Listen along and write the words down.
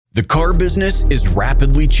The car business is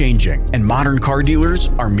rapidly changing, and modern car dealers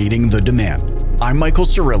are meeting the demand. I'm Michael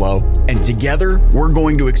Cirillo, and together we're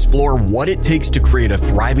going to explore what it takes to create a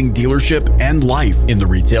thriving dealership and life in the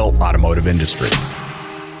retail automotive industry.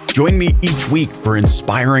 Join me each week for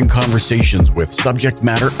inspiring conversations with subject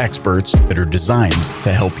matter experts that are designed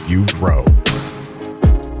to help you grow.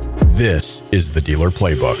 This is the Dealer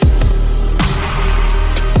Playbook.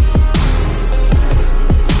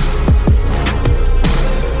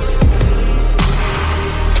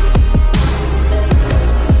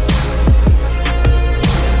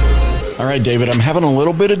 All right, David, I'm having a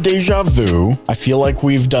little bit of deja vu. I feel like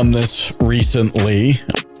we've done this recently.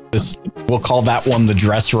 We'll call that one the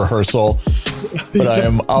dress rehearsal. But I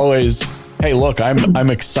am always, hey, look,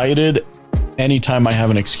 I'm excited anytime I have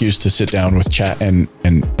an excuse to sit down with chat and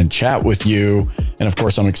chat with you. And of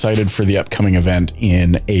course, I'm excited for the upcoming event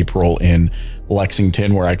in April in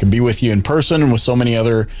Lexington, where I can be with you in person and with so many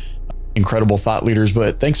other incredible thought leaders.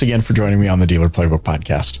 But thanks again for joining me on the Dealer Playbook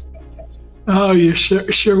podcast. Oh, you're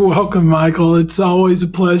sure welcome, Michael. It's always a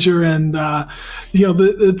pleasure. And,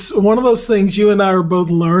 it's one of those things. You and I are both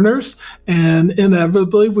learners, and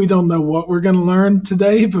inevitably we don't know what we're going to learn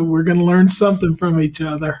today, but we're going to learn something from each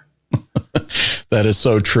other. That is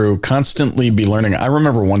so true. Constantly be learning. I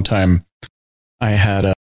remember one time I had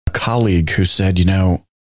a colleague who said, I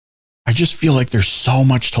just feel like there's so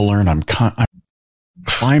much to learn. I'm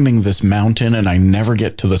climbing this mountain and I never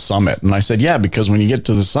get to the summit. And I said, yeah, because when you get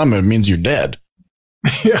to the summit, it means you're dead.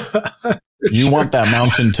 Yeah. You want that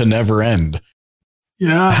mountain to never end.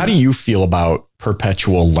 Yeah. How do you feel about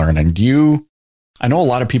perpetual learning? I know a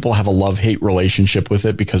lot of people have a love-hate relationship with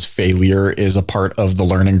it because failure is a part of the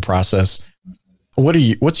learning process.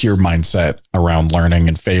 What's your mindset around learning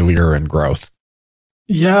and failure and growth?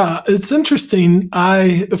 Yeah, it's interesting.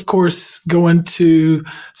 I, of course, go into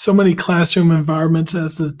so many classroom environments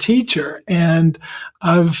as a teacher, and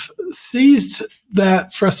I've seized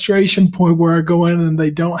that frustration point where I go in and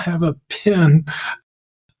they don't have a pen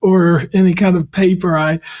or any kind of paper.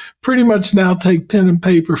 I pretty much now take pen and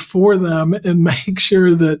paper for them and make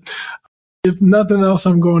sure that if nothing else,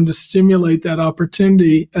 I'm going to stimulate that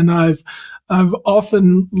opportunity. And I've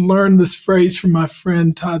often learned this phrase from my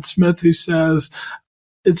friend Todd Smith, who says,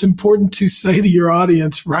 it's important to say to your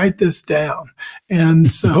audience, write this down.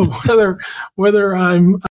 And so whether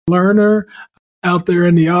I'm a learner out there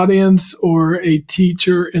in the audience or a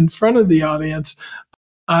teacher in front of the audience,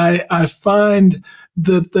 I find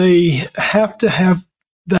that they have to have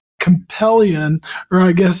that compelling, or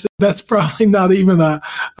I guess that's probably not even a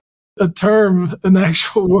term, an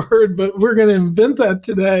actual word, but we're going to invent that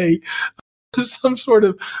today. Some sort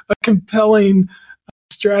of a compelling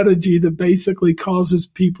strategy that basically causes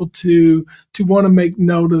people to want to make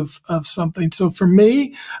note of something. So for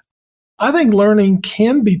me, I think learning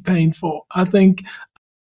can be painful. I think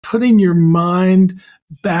putting your mind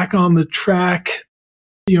back on the track,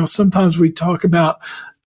 sometimes we talk about,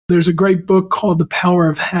 there's a great book called The Power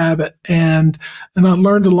of Habit. And I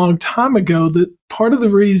learned a long time ago that part of the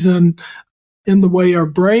reason in the way our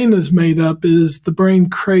brain is made up is the brain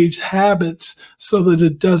craves habits so that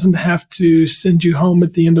it doesn't have to send you home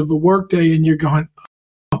at the end of a workday and you're going,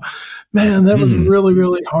 oh, man, that was a really,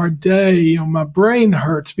 really hard day. My brain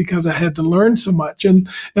hurts because I had to learn so much. And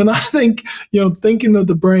I think, thinking of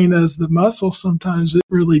the brain as the muscle, sometimes it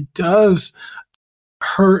really does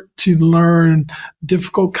hurt to learn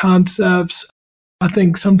difficult concepts. I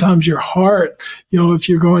think sometimes your heart, if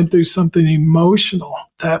you're going through something emotional,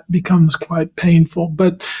 that becomes quite painful.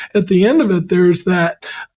 But at the end of it, there's that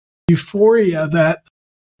euphoria, that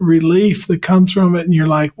relief that comes from it. And you're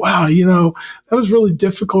like, wow, that was really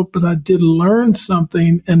difficult, but I did learn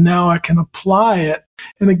something and now I can apply it.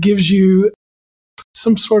 And it gives you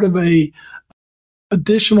some sort of a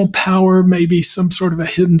additional power, maybe some sort of a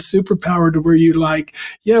hidden superpower to where you're like,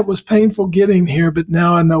 yeah, it was painful getting here, but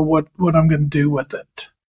now I know what I'm going to do with it.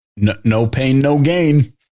 No pain, no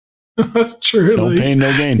gain. That's true. No pain,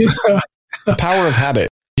 no gain. Yeah. The Power of Habit.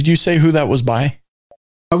 Did you say who that was by?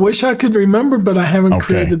 I wish I could remember, but I haven't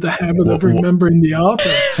created the habit of remembering the author.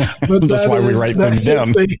 But that's why we write things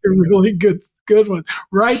down. That's a really good one.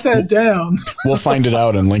 Write that down. We'll find it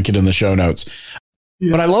out and link it in the show notes.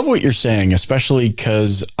 Yes. But I love what you're saying, especially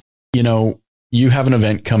because, you have an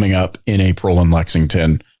event coming up in April in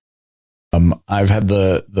Lexington. I've had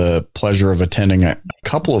the pleasure of attending a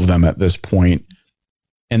couple of them at this point.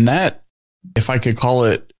 And that, if I could call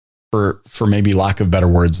it, for maybe lack of better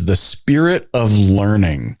words, the spirit of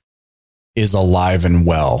learning is alive and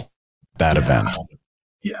well, that event.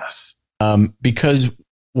 Yes. Because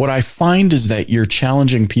what I find is that you're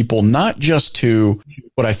challenging people not just to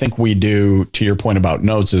what I think we do, to your point about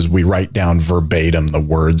notes, is we write down verbatim the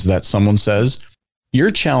words that someone says.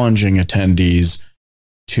 You're challenging attendees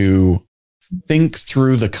to think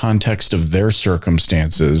through the context of their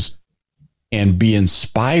circumstances and be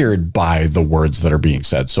inspired by the words that are being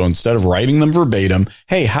said. So instead of writing them verbatim,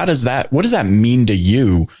 hey, what does that mean to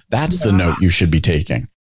you? That's the note you should be taking.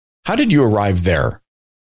 How did you arrive there?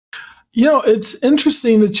 It's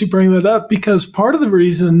interesting that you bring that up, because part of the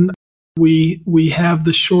reason we have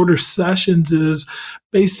the shorter sessions is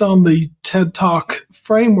based on the TED Talk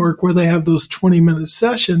framework, where they have those 20-minute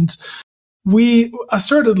sessions. I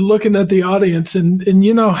started looking at the audience, and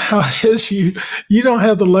you know how it is. You don't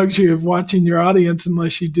have the luxury of watching your audience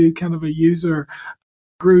unless you do kind of a user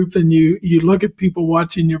group, and you look at people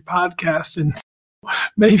watching your podcast, and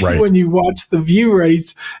maybe when you watch the view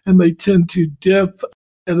rates, and they tend to dip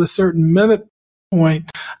at a certain minute point.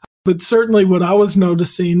 But certainly what I was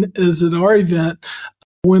noticing is at our event,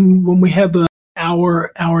 when we had the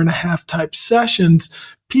hour and a half type sessions,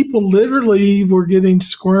 people literally were getting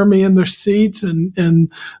squirmy in their seats,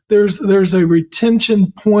 and there's a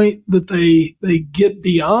retention point that they get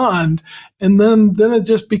beyond, and then it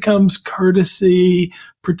just becomes courtesy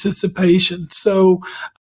participation. So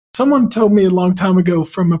someone told me a long time ago,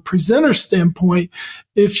 from a presenter standpoint,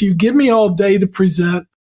 if you give me all day to present,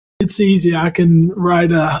 it's easy. I can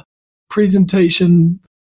write a presentation,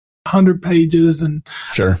 100 pages, and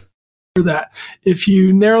sure. For that. If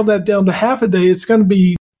you narrow that down to half a day, it's going to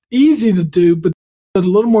be easy to do, but a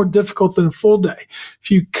little more difficult than a full day.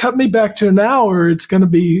 If you cut me back to an hour, it's going to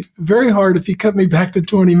be very hard. If you cut me back to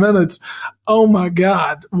 20 minutes, oh my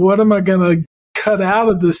God, what am I going to cut out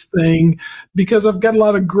of this thing? Because I've got a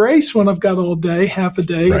lot of grace when I've got all day, half a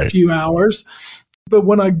day, a few hours. But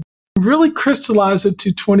when I really crystallize it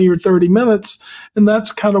to 20 or 30 minutes, and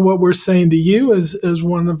that's kind of what we're saying to you as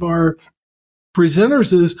one of our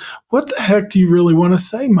presenters, is what the heck do you really want to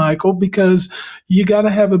say, Michael? Because you got to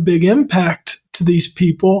have a big impact to these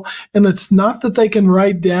people. And it's not that they can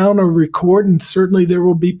write down or record. And certainly there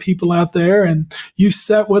will be people out there, and you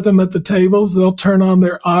sat with them at the tables, they'll turn on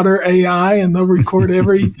their Otter AI and they'll record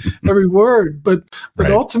every word. But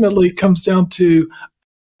ultimately it comes down to,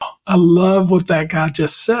 I love what that guy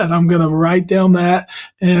just said. I'm going to write down that.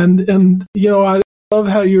 And I love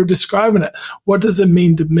how you're describing it. What does it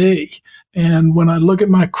mean to me? And when I look at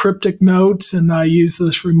my cryptic notes, and I use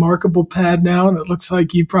this remarkable pad now, and it looks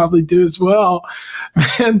like you probably do as well,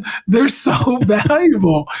 man, they're so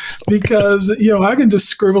valuable because, I can just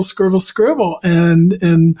scribble,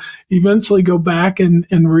 and eventually go back and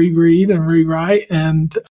reread and rewrite,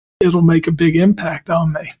 and it'll make a big impact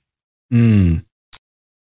on me.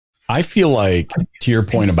 I feel like, to your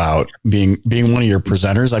point about being one of your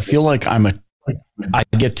presenters, I feel like I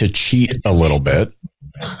get to cheat a little bit,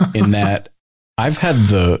 in that I've had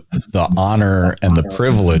the honor and the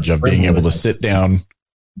privilege of being able to sit down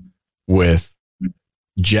with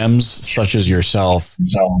gems such as yourself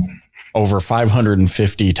over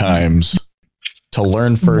 550 times to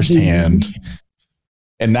learn firsthand.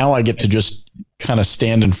 And now I get to just kind of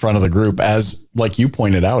stand in front of the group as, like you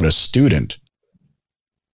pointed out, a student.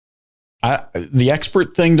 The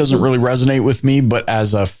expert thing doesn't really resonate with me, but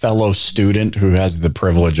as a fellow student who has the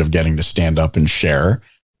privilege of getting to stand up and share,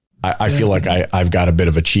 I feel like I've got a bit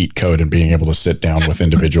of a cheat code in being able to sit down with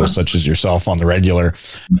individuals such as yourself on the regular.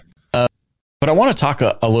 But I want to talk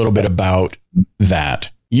a little bit about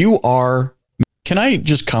that. Can I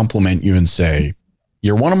just compliment you and say,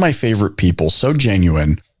 you're one of my favorite people, so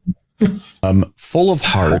genuine, full of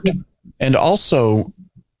heart, and also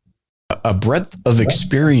a breadth of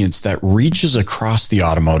experience that reaches across the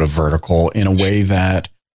automotive vertical in a way that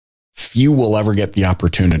few will ever get the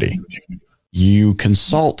opportunity. You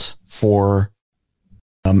consult for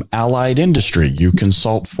allied industry. You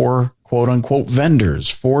consult for quote unquote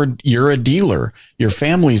vendors. You're a dealer. Your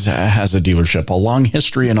family has a dealership, a long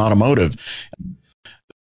history in automotive.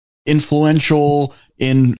 Influential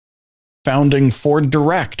in founding Ford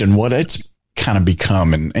Direct and what it's kind of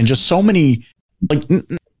become, and just so many, like,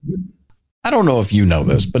 I don't know if you know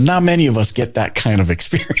this, but not many of us get that kind of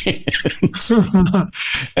experience.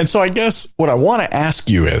 And so I guess what I want to ask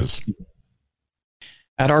you is,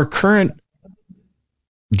 at our current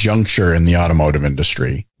juncture in the automotive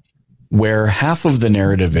industry, where half of the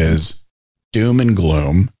narrative is doom and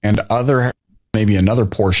gloom, and maybe another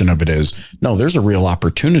portion of it is, no, there's a real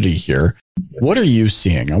opportunity here. What are you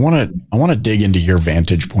seeing? I want to dig into your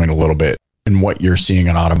vantage point a little bit, and what you're seeing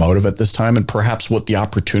in automotive at this time, and perhaps what the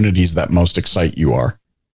opportunities that most excite you are.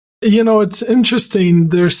 It's interesting.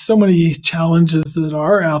 There's so many challenges that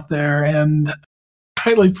are out there, and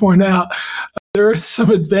rightly point out, there is some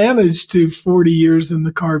advantage to 40 years in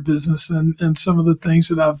the car business and some of the things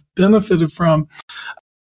that I've benefited from.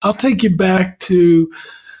 I'll take you back in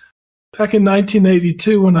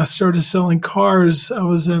 1982 when I started selling cars. I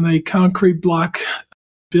was in a concrete block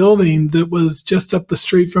building that was just up the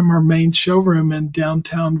street from our main showroom in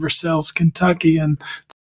downtown Versailles, Kentucky. And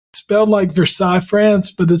spelled like Versailles,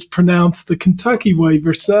 France, but it's pronounced the Kentucky way,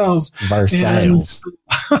 Versailles. Versailles.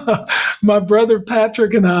 And my brother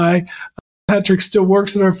Patrick and I, Patrick still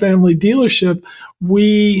works at our family dealership.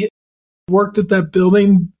 We worked at that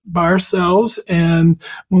building by ourselves. And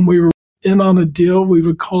when we were in on a deal, we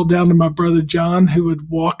would call down to my brother John, who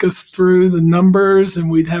would walk us through the numbers,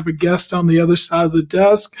 and we'd have a guest on the other side of the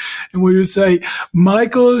desk. And we would say,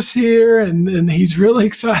 Michael is here, and he's really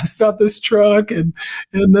excited about this truck. And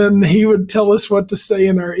then he would tell us what to say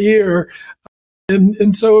in our ear.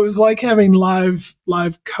 And so it was like having live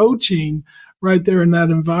coaching right there in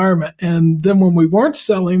that environment. And then when we weren't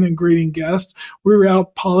selling and greeting guests, we were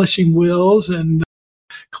out polishing wheels and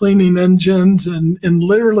cleaning engines and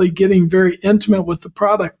literally getting very intimate with the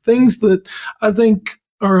product. Things that I think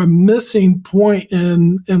are a missing point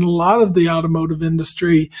in a lot of the automotive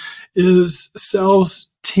industry is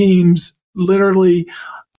sales teams literally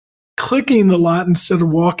clicking the lot instead of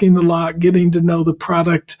walking the lot, getting to know the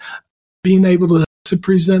product, being able to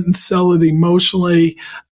present and sell it emotionally,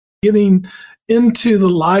 getting into the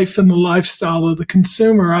life and the lifestyle of the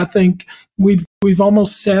consumer. I think we've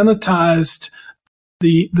almost sanitized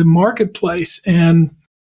the marketplace. And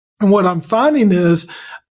what I'm finding is,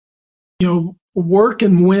 work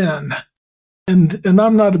and win. And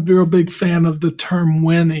I'm not a real big fan of the term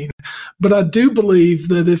winning, but I do believe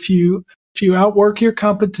that if you outwork your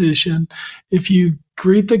competition, if you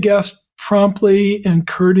greet the guest promptly and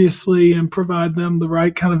courteously and provide them the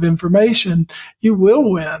right kind of information, you will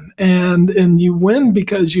win. And you win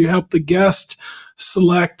because you help the guest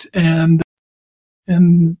select and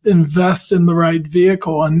invest in the right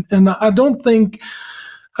vehicle. And I don't think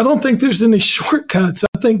there's any shortcuts.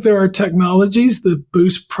 I think there are technologies that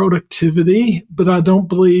boost productivity, but I don't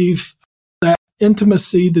believe that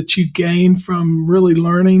intimacy that you gain from really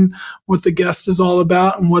learning what the guest is all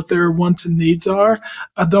about and what their wants and needs are.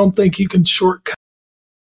 I don't think you can shortcut.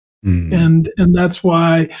 And that's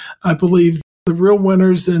why I believe the real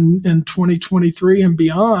winners in 2023 and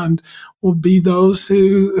beyond will be those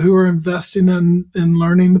who are investing in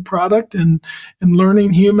learning the product and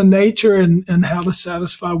learning human nature and how to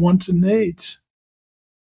satisfy wants and needs.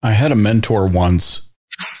 I had a mentor once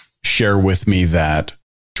share with me that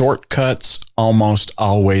shortcuts almost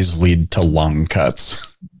always lead to long cuts.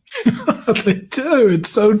 They do.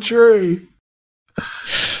 It's so true.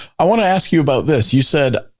 I want to ask you about this. You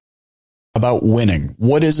said about winning.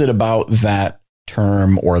 What is it about that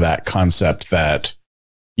term or that concept that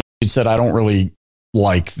you said, I don't really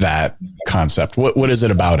like that concept? What is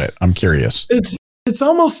it about it? I'm curious. It's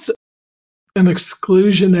almost an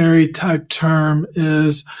exclusionary type term.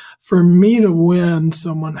 Is for me to win,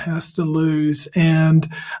 someone has to lose. And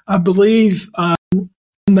I believe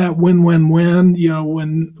in that win-win-win,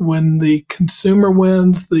 when the consumer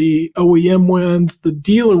wins, the OEM wins, the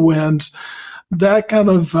dealer wins, that kind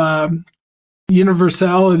of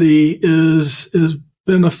universality is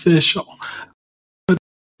beneficial. But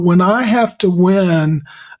when I have to win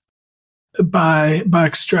by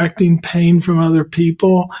extracting pain from other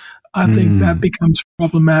people, I think that becomes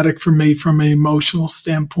problematic for me from an emotional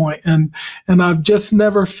standpoint. And I've just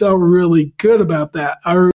never felt really good about that.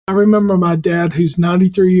 I remember my dad, who's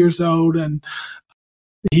 93 years old, and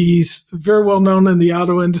he's very well known in the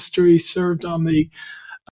auto industry, served on the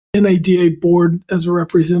NADA board as a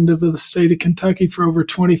representative of the state of Kentucky for over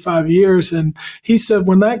 25 years. And he said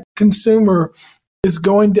when that consumer is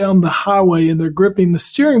going down the highway and they're gripping the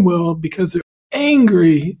steering wheel because they're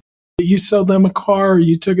angry that you sold them a car or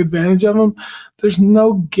you took advantage of them, there's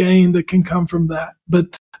no gain that can come from that.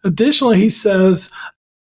 But additionally, he says,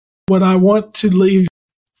 what I want to leave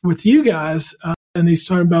with you guys, and he's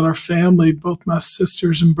talking about our family, both my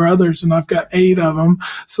sisters and brothers, and I've got 8 of them.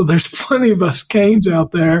 So there's plenty of us Kains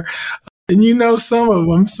out there, and you know some of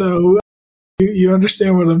them. So you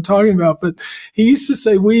understand what I'm talking about. But he used to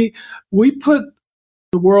say, we put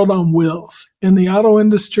the world on wheels. In the auto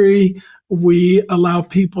industry, we allow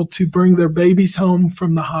people to bring their babies home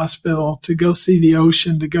from the hospital, to go see the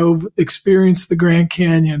ocean, to go experience the Grand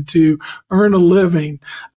Canyon, to earn a living.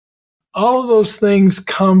 All of those things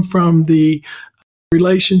come from the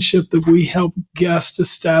relationship that we help guests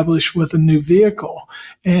establish with a new vehicle.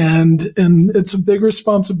 And it's a big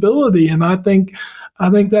responsibility. And I think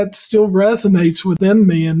that still resonates within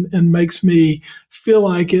me and makes me feel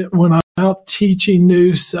like it when out teaching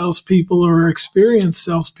new salespeople or experienced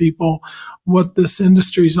salespeople what this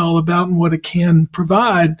industry is all about and what it can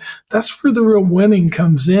provide. That's where the real winning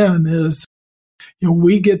comes in is,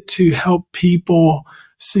 we get to help people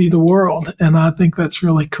see the world. And I think that's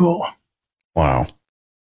really cool. Wow.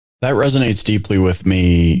 That resonates deeply with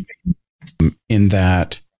me in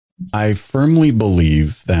that I firmly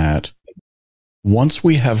believe that once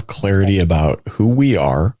we have clarity about who we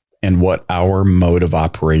are and what our mode of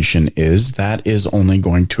operation is, that is only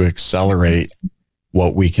going to accelerate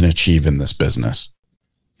what we can achieve in this business.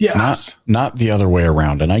 Yes. Not the other way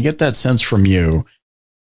around. And I get that sense from you.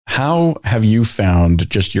 How have you found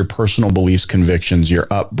just your personal beliefs, convictions, your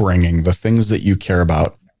upbringing, the things that you care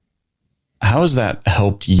about? How has that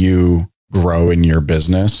helped you grow in your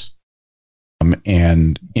business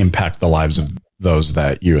and impact the lives of those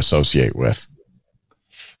that you associate with?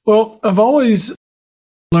 Well, I've always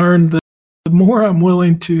learned that the more I'm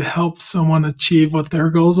willing to help someone achieve what their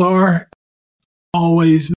goals are,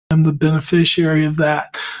 always am the beneficiary of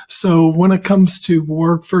that. So when it comes to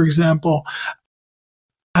work, for example,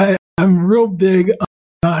 I'm real big on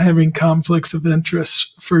not having conflicts of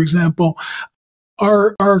interest. For example,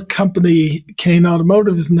 our company, Kain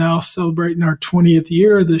Automotive, is now celebrating our 20th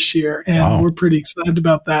year this year, and we're pretty excited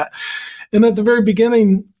about that. And at the very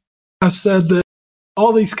beginning, I said that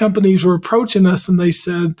all these companies were approaching us and they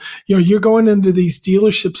said, you're going into these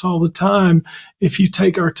dealerships all the time. If you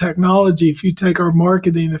take our technology, if you take our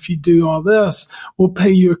marketing, if you do all this, we'll pay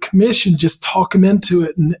you a commission. Just talk them into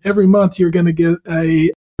it. And every month you're going to get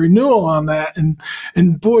a renewal on that.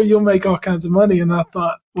 And boy, you'll make all kinds of money. And I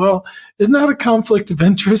thought, well, isn't that a conflict of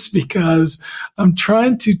interest? Because I'm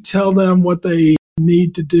trying to tell them what they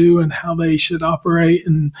need to do and how they should operate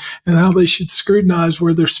and how they should scrutinize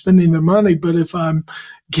where they're spending their money. But if I'm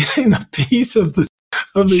getting a piece of the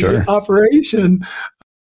Sure. operation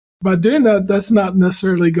by doing that, that's not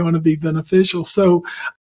necessarily going to be beneficial. So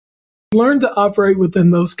learn to operate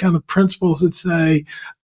within those kind of principles that say,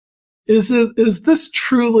 is this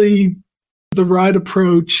truly the right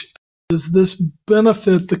approach? Does this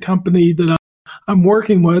benefit the company that I'm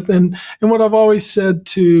working with? And what I've always said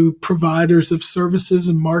to providers of services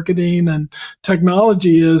and marketing and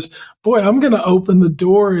technology is, boy, I'm going to open the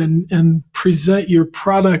door and present your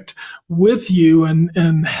product with you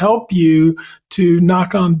and help you to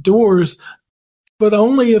knock on doors, but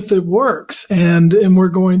only if it works. And we're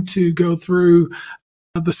going to go through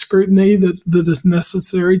the scrutiny that is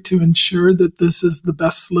necessary to ensure that this is the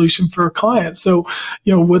best solution for a client. So,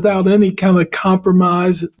 without any kind of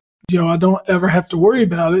compromise, I don't ever have to worry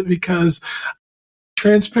about it because I'm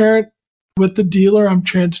transparent with the dealer, I'm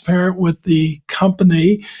transparent with the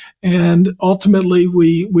company, and ultimately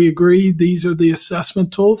we agree these are the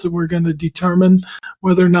assessment tools that we're going to determine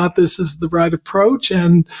whether or not this is the right approach.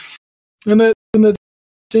 And it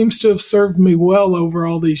seems to have served me well over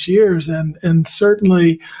all these years. And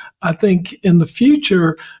certainly I think in the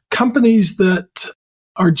future, companies that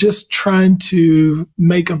are just trying to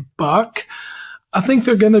make a buck, I think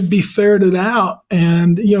they're going to be ferreted out.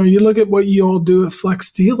 And, you look at what you all do at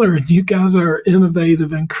Flex Dealer, and you guys are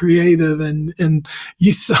innovative and creative, and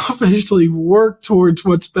you selfishly work towards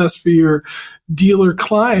what's best for your dealer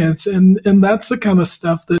clients. And that's the kind of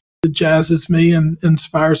stuff that jazzes me and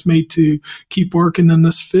inspires me to keep working in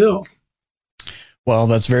this field. Well,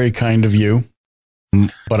 that's very kind of you.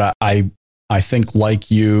 But I think,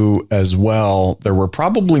 like you as well, there were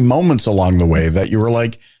probably moments along the way that you were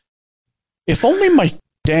like, if only my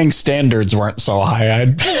dang standards weren't so high,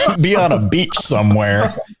 I'd be on a beach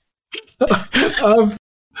somewhere. I've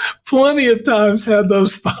plenty of times had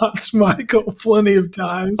those thoughts, Michael, plenty of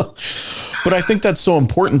times. But I think that's so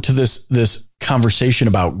important to this conversation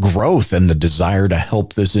about growth and the desire to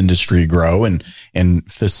help this industry grow and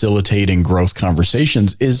facilitating growth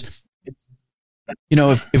conversations is,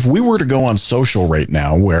 if we were to go on social right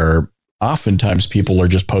now, where oftentimes people are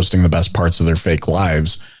just posting the best parts of their fake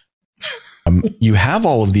lives, you have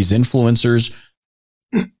all of these influencers,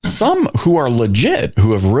 some who are legit,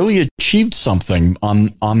 who have really achieved something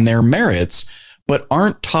on their merits, but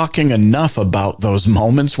aren't talking enough about those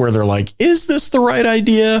moments where they're like, is this the right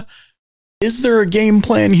idea? Is there a game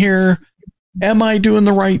plan here? Am I doing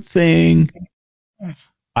the right thing?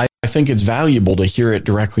 I think it's valuable to hear it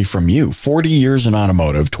directly from you. 40 years in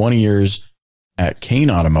automotive, 20 years at Kain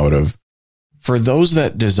Automotive. For those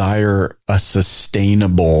that desire a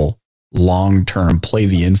sustainable, long-term, play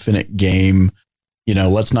the infinite game,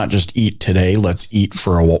 let's not just eat today, let's eat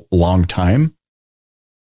for a long time.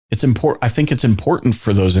 It's important. I think it's important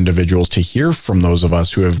for those individuals to hear from those of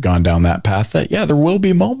us who have gone down that path that, there will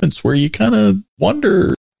be moments where you kind of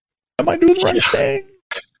wonder, am I doing the right thing?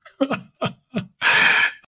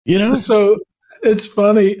 So it's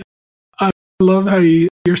funny. I love how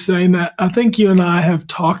you're saying that. I think you and I have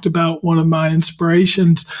talked about one of my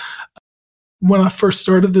inspirations. When I first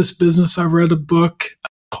started this business, I read a book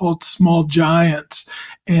called Small Giants.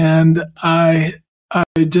 And I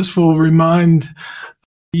just will remind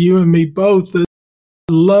you and me both that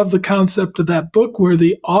I love the concept of that book where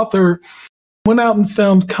the author went out and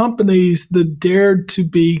found companies that dared to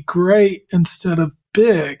be great instead of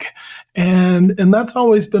big. And that's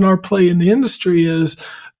always been our play in the industry is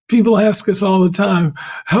people ask us all the time,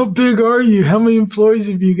 how big are you? How many employees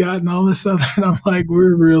have you got? And all this other. And I'm like,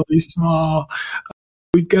 we're really small.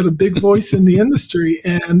 We've got a big voice in the industry.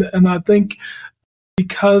 And I think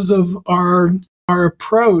because of our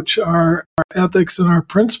approach, our ethics and our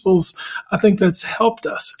principles, I think that's helped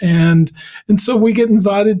us. And so we get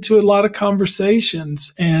invited to a lot of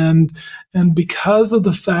conversations. And because of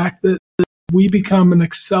the fact that we become an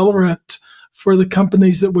accelerant for the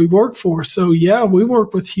companies that we work for. So yeah, we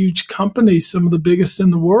work with huge companies, some of the biggest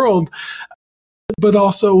in the world, but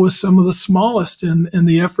also with some of the smallest. And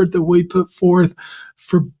the effort that we put forth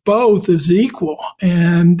for both is equal.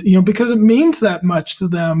 And, because it means that much to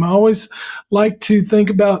them. I always like to think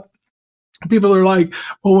about people are like,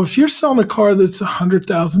 well, if you're selling a car that's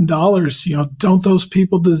 $100,000, don't those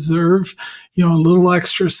people deserve, a little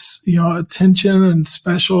extra, attention and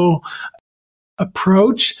special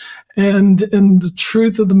approach? And the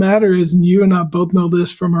truth of the matter is, and you and I both know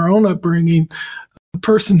this from our own upbringing, the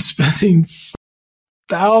person spending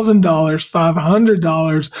 $1,000,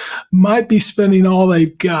 $500 might be spending all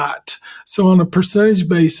they've got. So on a percentage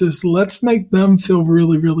basis, let's make them feel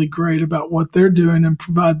really, really great about what they're doing and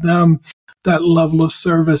provide them that level of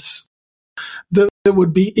service that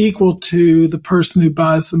would be equal to the person who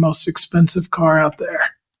buys the most expensive car out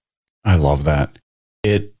there. I love that.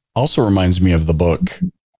 It also reminds me of the book,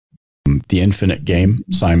 The Infinite Game,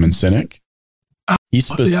 Simon Sinek. He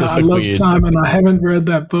specifically... I love Simon. I haven't read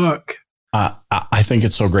that book. I think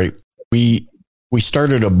it's so great. We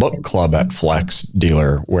started a book club at Flex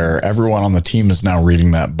Dealer where everyone on the team is now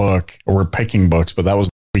reading that book. We're picking books, but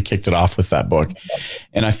we kicked it off with that book.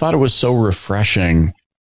 And I thought it was so refreshing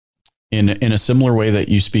in a similar way that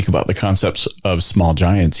you speak about the concepts of small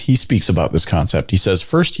giants. He speaks about this concept. He says,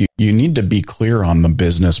 first, you need to be clear on the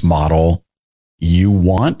business model you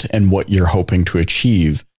want and what you're hoping to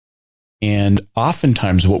achieve. And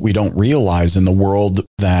oftentimes what we don't realize in the world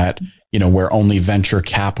that, where only venture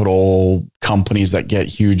capital companies that get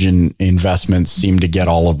huge investments seem to get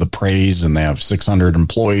all of the praise and they have 600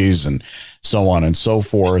 employees and so on and so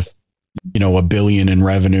forth, $1 billion in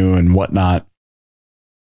revenue and whatnot.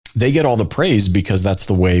 They get all the praise because that's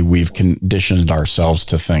the way we've conditioned ourselves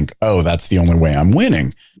to think, oh, that's the only way I'm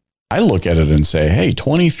winning. I look at it and say, hey,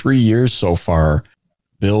 23 years so far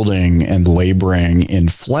building and laboring in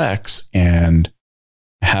Flex and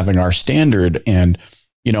having our standard and,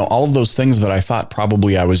 all of those things that I thought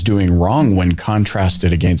probably I was doing wrong when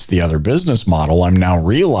contrasted against the other business model. I'm now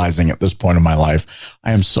realizing at this point in my life,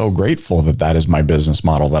 I am so grateful that that is my business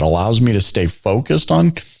model that allows me to stay focused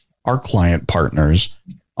on our client partners,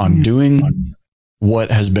 on doing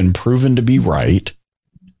what has been proven to be right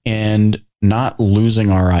and not losing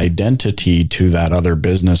our identity to that other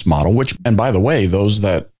business model, which, and by the way, those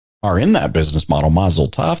that are in that business model, mazel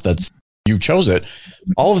tov, that's, you chose it.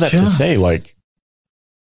 All of that to say,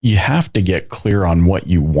 you have to get clear on what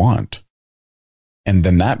you want. And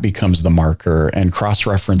then that becomes the marker, and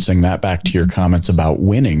cross-referencing that back to your comments about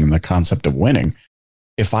winning and the concept of winning.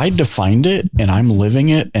 If I defined it and I'm living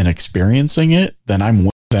it and experiencing it, then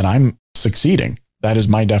I'm succeeding. That is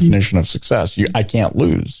my definition of success. I can't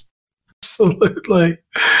lose. Absolutely.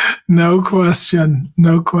 No question.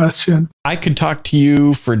 No question. I could talk to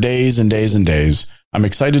you for days and days and days. I'm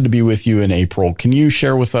excited to be with you in April. Can you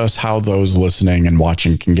share with us how those listening and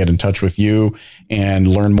watching can get in touch with you and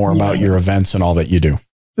learn more about your events and all that you do?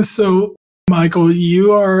 So, Michael,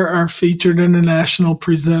 you are our featured international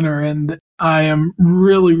presenter, and I am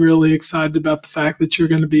really, really excited about the fact that you're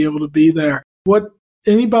going to be able to be there. What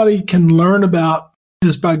anybody can learn about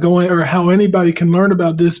just by going, or how anybody can learn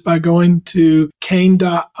about this by going to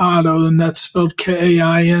Kain.auto, and that's spelled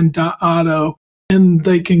Kain.auto. And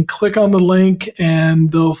they can click on the link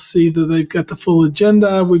and they'll see that they've got the full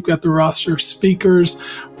agenda. We've got the roster of speakers.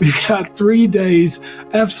 We've got 3 days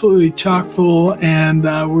absolutely chock full. And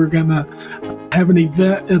we're going to have an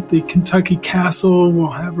event at the Kentucky Castle. We'll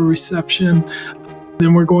have a reception.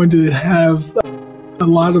 Then we're going to have a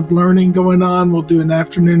lot of learning going on. We'll do an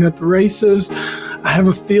afternoon at the races. I have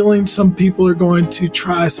a feeling some people are going to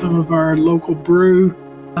try some of our local brew.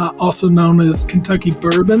 also known as Kentucky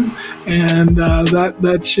Bourbon, and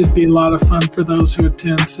that should be a lot of fun for those who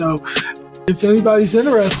attend. So if anybody's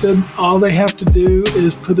interested, all they have to do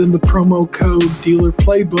is put in the promo code Dealer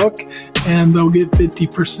Playbook, and they'll get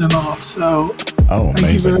 50% off. So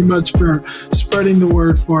thank you very much for spreading the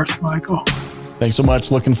word for us, Michael. Thanks so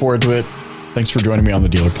much. Looking forward to it. Thanks for joining me on the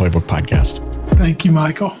Dealer Playbook podcast. Thank you,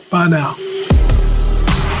 Michael. Bye now.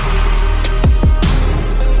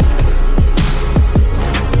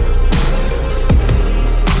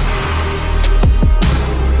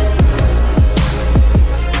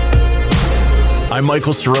 I'm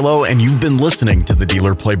Michael Cirillo, and you've been listening to the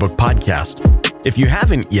Dealer Playbook podcast. If you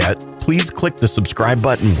haven't yet, please click the subscribe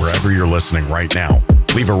button wherever you're listening right now.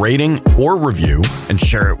 Leave a rating or review and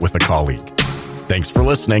share it with a colleague. Thanks for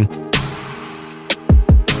listening.